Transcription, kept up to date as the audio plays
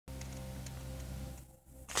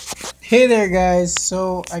Hey there, guys.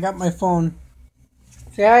 So I got my phone.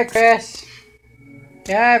 Say hi, Chris.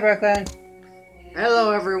 Say hi, Brooklyn.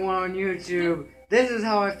 Hello everyone on YouTube. This is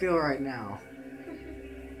how I feel right now.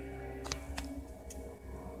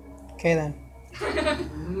 Okay then.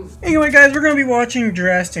 Anyway, guys, we're gonna be watching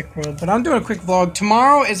Jurassic World, but I'm doing a quick vlog.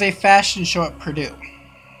 Tomorrow is a fashion show at Purdue,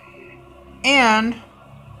 and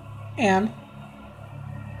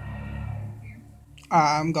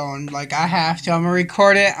I'm going. Like, I have to. I'm gonna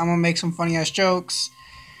record it. I'm gonna make some funny ass jokes.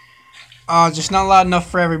 Just not loud enough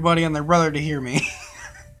for everybody and their brother to hear me.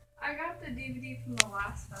 I got the DVD from the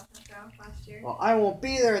last fashion show last year. Well, I won't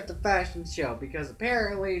be there at the fashion show because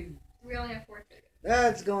apparently We only have 4 tickets.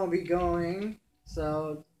 that's gonna be going.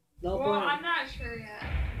 So no Well, point. I'm not sure yet.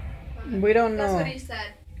 We don't know. That's what he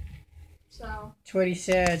said. So. That's what he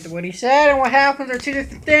said. What he said and what happens are two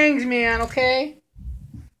different things, man. Okay.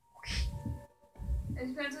 It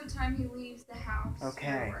depends what time he leaves the house.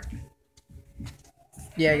 Okay. for work.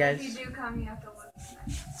 Yeah, And guys. If you do come, you have to look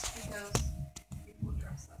nice because people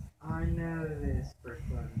dress up. I know this,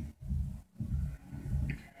 Brooklyn.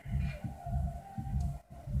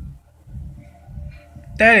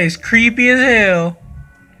 That is creepy as hell.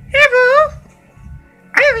 Hey, boo.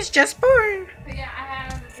 I was just born. But yeah, I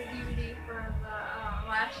have the DVD for the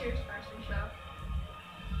last year's fashion show.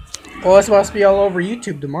 Well, it's supposed to be all over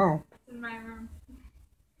YouTube tomorrow. It's in my room.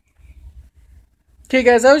 Okay,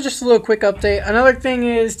 guys, that was just a little quick update. Another thing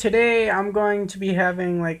is today I'm going to be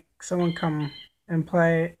having like someone come and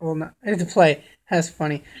play. Well, not to play. That's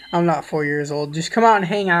funny. I'm not 4 years old. Just come out and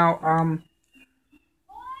hang out. I'm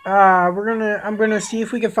gonna see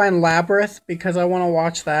if we can find Labyrinth because I want to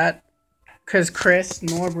watch that. Because Chris,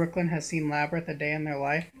 Noah, Brooklyn has seen Labyrinth a day in their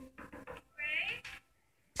life.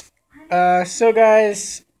 So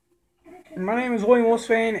guys, my name is William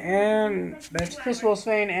Wolfsbane, and that's Chris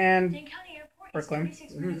Wolfsbane, and Brooklyn.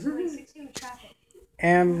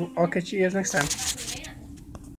 And I'll catch you guys next time.